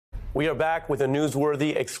We are back with a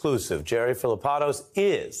newsworthy exclusive. Gerry Fillippatos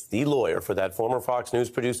is the lawyer for that former Fox News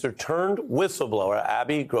producer turned whistleblower,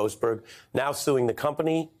 Abby Grossberg, now suing the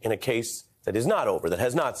company in a case that is not over, that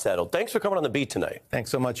has not settled. Thanks for coming on the beat tonight.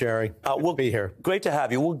 Thanks so much, Ari. We'll be here. Great to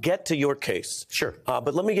have you. We'll get to your case. Sure.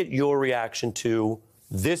 But let me get your reaction to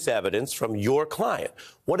this evidence from your client.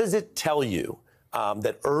 What does it tell you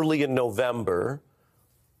that early in November,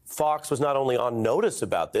 Fox was not only on notice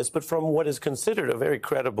about this, but from what is considered a very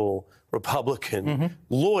credible Republican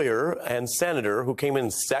lawyer and senator who came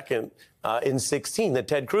in second in 16, that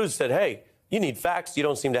Ted Cruz said, hey, you need facts, you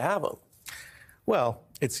don't seem to have them? Well,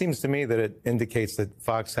 it seems to me that it indicates that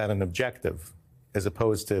Fox had an objective as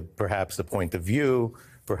opposed to perhaps a point of view,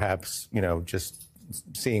 perhaps, just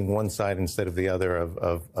seeing one side instead of the other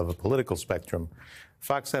of a political spectrum.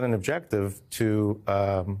 Fox had an objective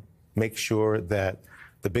to make sure that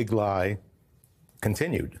the big lie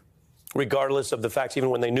continued. Regardless of the facts,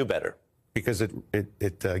 even when they knew better. Because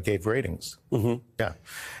it gave ratings. Yeah.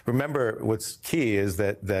 Remember, what's key is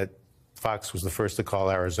that Fox was the first to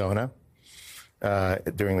call Arizona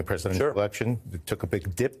during the presidential election. It took a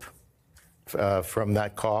big dip from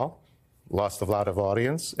that call, lost a lot of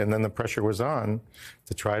audience, and then the pressure was on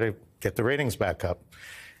to try to get the ratings back up.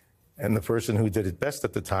 And the person who did it best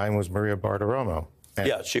at the time was Maria Bartiromo.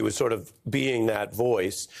 Yeah, she was sort of being that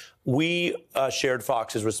voice. We shared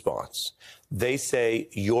Fox's response. They say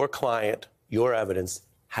your client, your evidence,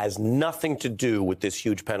 has nothing to do with this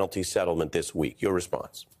huge penalty settlement this week. Your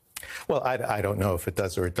response? Well, I don't know if it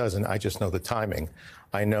does or it doesn't. I just know the timing.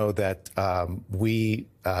 I know that we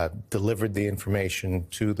delivered the information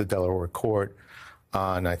to the Delaware court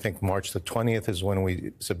on, I think, March the 20th is when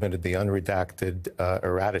we submitted the unredacted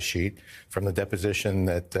errata sheet from the deposition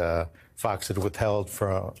that Fox had withheld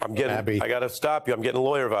from Abby. I got to stop you. I'm getting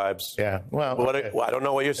lawyer vibes. Yeah. Well, I don't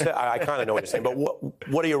know what you're saying. I kind of know what you're saying. But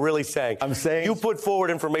what are you really saying? I'm saying you put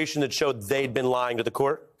forward information that showed they'd been lying to the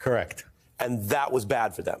court? Correct. And that was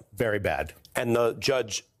bad for them? Very bad. And the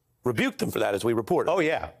judge rebuked them for that, as we reported. Oh,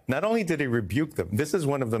 yeah. Not only did he rebuke them, this is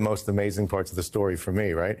one of the most amazing parts of the story for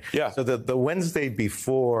me, right? Yeah. So the Wednesday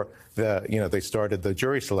before they started the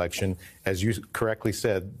jury selection, as you correctly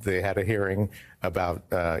said, they had a hearing about,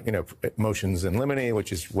 motions in limine,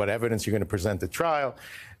 which is what evidence you're going to present at trial.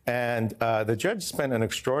 And the judge spent an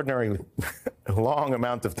extraordinary long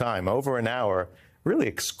amount of time, over an hour, really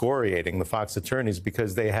excoriating the Fox attorneys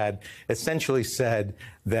because they had essentially said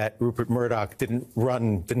that Rupert Murdoch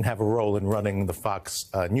didn't have a role in running the Fox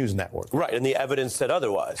News network. Right, and the evidence said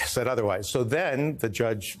otherwise. Said otherwise. So then the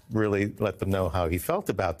judge really let them know how he felt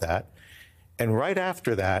about that. And right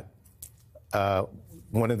after that, I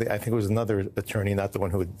think it was another attorney, not the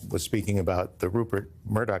one who was speaking about the Rupert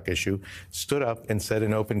Murdoch issue, stood up and said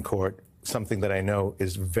in open court something that I know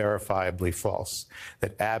is verifiably false,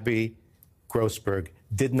 that Abby Grossberg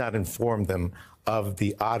did not inform them of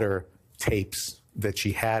the Otter tapes that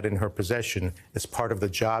she had in her possession as part of the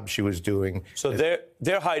job she was doing. So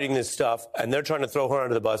they're hiding this stuff, and they're trying to throw her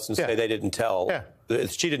under the bus and say they didn't tell. Yeah.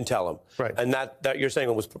 She didn't tell them. Right. And that you're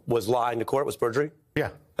saying was lying to court, was perjury? Yeah.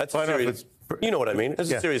 That's serious. You know what I mean?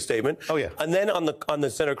 It's a serious statement. Oh, yeah. And then on the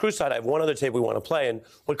Senator Cruz side, I have one other tape we want to play, and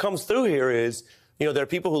what comes through here is, there are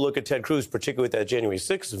people who look at Ted Cruz, particularly with that January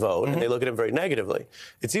 6th vote, and they look at him very negatively.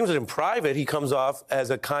 It seems that in private, he comes off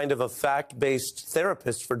as a kind of a fact-based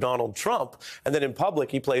therapist for Donald Trump, and then in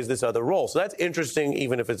public, he plays this other role. So that's interesting,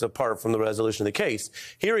 even if it's apart from the resolution of the case.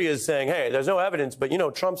 Here he is saying, hey, there's no evidence, but,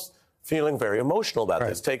 Trump's feeling very emotional about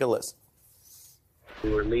this. Take a listen.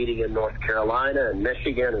 We were meeting in North Carolina and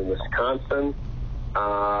Michigan and Wisconsin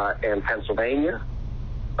and Pennsylvania.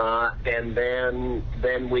 And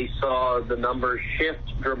then we saw the numbers shift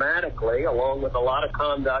dramatically, along with a lot of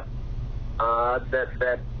conduct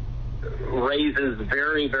that raises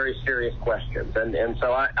very, very serious questions. And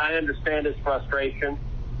so I understand his frustration,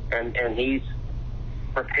 and he's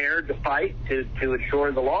prepared to fight to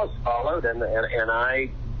ensure the law is followed. And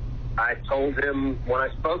I told him when I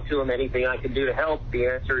spoke to him, anything I can do to help, the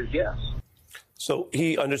answer is yes. So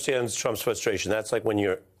he understands Trump's frustration. That's like when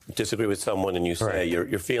you disagree with someone and you say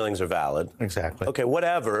your feelings are valid. Exactly. Okay,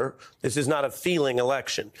 whatever. This is not a feeling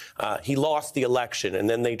election. He lost the election, and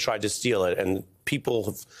then they tried to steal it, and people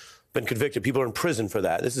have been convicted. People are in prison for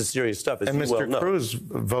that. This is serious stuff, as and you Mr. well know. Cruz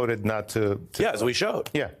voted not to yeah, as we showed.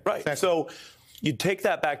 Yeah, right. Exactly. So you take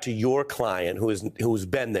that back to your client who's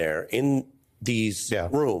been there in these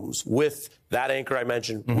rooms with that anchor I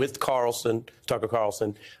mentioned, with Tucker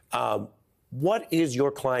Carlson. What is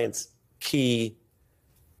your client's key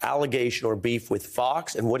allegation or beef with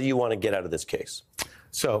Fox, and what do you want to get out of this case?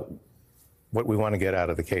 So what we want to get out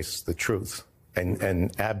of the case is the truth.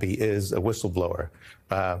 And Abby is a whistleblower.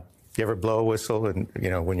 You ever blow a whistle and,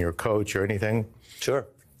 when you're a coach or anything? Sure.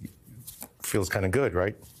 Feels kind of good,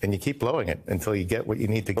 right? And you keep blowing it until you get what you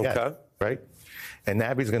need to get, right? And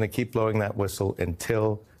Abby's going to keep blowing that whistle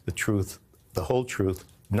until the truth, the whole truth,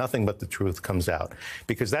 nothing but the truth comes out.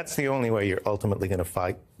 Because that's the only way you're ultimately going to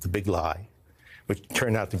fight the big lie, which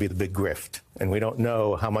turned out to be the big grift. And we don't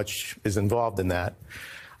know how much is involved in that.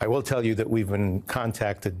 I will tell you that we've been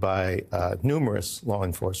contacted by numerous law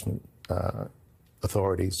enforcement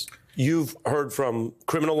authorities. You've heard from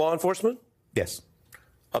criminal law enforcement? Yes.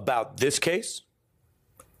 About this case?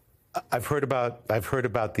 I've heard about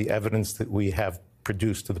the evidence that we have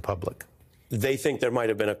produced to the public. They think there might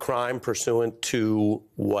have been a crime pursuant to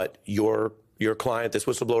what your client, this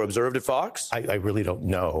whistleblower, observed at Fox? I really don't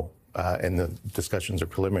know, and the discussions are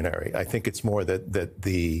preliminary. I think it's more that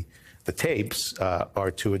the tapes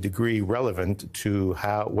are to a degree relevant to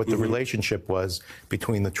what the relationship was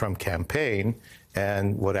between the Trump campaign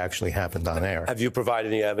and what actually happened on air. Have you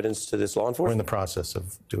provided any evidence to this law enforcement? We're in the process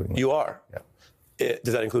of doing that. You are? Yeah.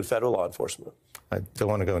 Does that include federal law enforcement? I don't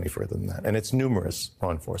want to go any further than that. And it's numerous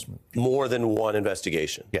law enforcement. More than one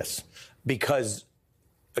investigation? Yes. Because,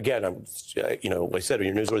 again, like I said,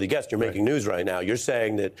 you're a newsworthy guest. You're making news right now. You're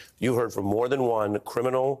saying that you heard from more than one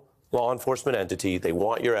criminal law enforcement entity. They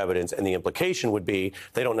want your evidence, and the implication would be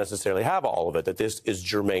they don't necessarily have all of it, that this is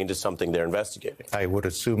germane to something they're investigating. I would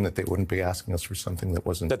assume that they wouldn't be asking us for something that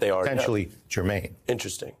wasn't potentially germane.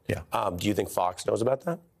 Interesting. Yeah. Do you think Fox knows about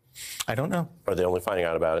that? I don't know. Or are they only finding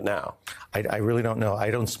out about it now? I really don't know. I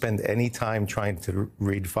don't spend any time trying to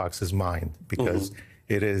read Fox's mind because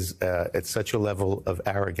it is at such a level of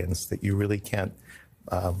arrogance that you really can't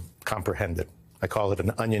comprehend it. I call it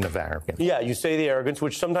an onion of arrogance. Yeah, you say the arrogance,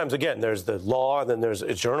 which sometimes, again, there's the law, and then there's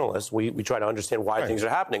journalists. We try to understand why things are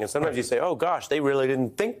happening. And sometimes you say, oh, gosh, they really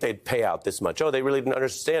didn't think they'd pay out this much. Oh, they really didn't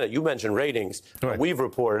understand it. You mentioned ratings. We've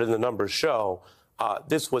reported, and the numbers show,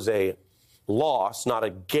 this was a loss, not a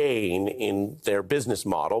gain in their business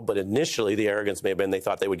model. But initially, the arrogance may have been they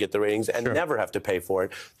thought they would get the ratings and never have to pay for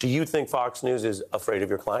it. Do you think Fox News is afraid of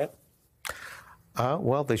your client?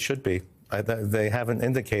 Well, they should be. They haven't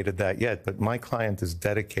indicated that yet, but my client is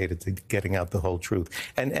dedicated to getting out the whole truth.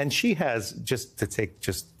 And she has, just to take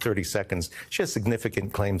just 30 seconds, she has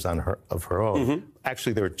significant claims of her own.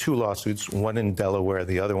 Actually, there are two lawsuits, one in Delaware,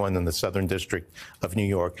 the other one in the Southern District of New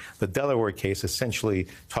York. The Delaware case essentially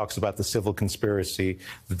talks about the civil conspiracy,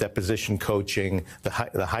 the deposition coaching, the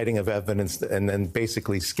hiding of evidence, and then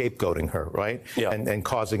basically scapegoating her, right? Yeah. And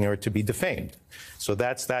causing her to be defamed. So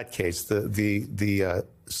that's that case. The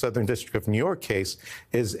Southern District of New York case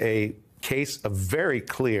is a case of very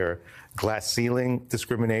clear glass ceiling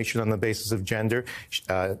discrimination on the basis of gender,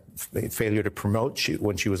 failure to promote.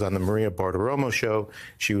 When she was on the Maria Bartiromo show,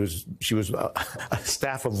 she was a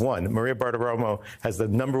staff of one. Maria Bartiromo has the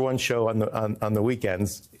 #1 show on the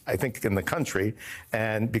weekends, I think, in the country,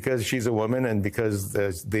 and because she's a woman and because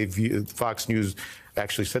Fox News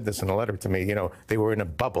actually said this in a letter to me, they were in a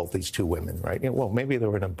bubble, these two women, right? Well, maybe they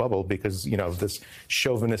were in a bubble because, of this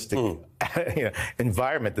chauvinistic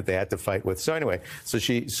environment that they had to fight with. So anyway,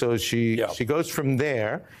 she goes from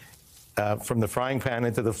there, from the frying pan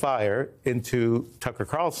into the fire, into Tucker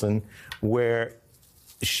Carlson, where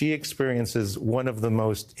she experiences one of the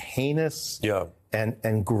most heinous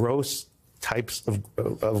and gross types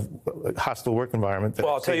of hostile work environment.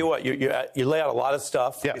 Well, I'll tell you what, you lay out a lot of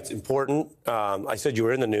stuff. Yeah. It's important. I said you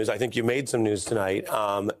were in the news. I think you made some news tonight,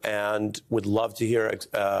 and would love to hear,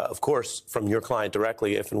 of course, from your client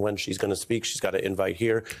directly if and when she's going to speak. She's got an invite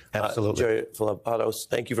here. Absolutely. Gerry Fillippatos,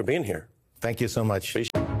 thank you for being here. Thank you so much.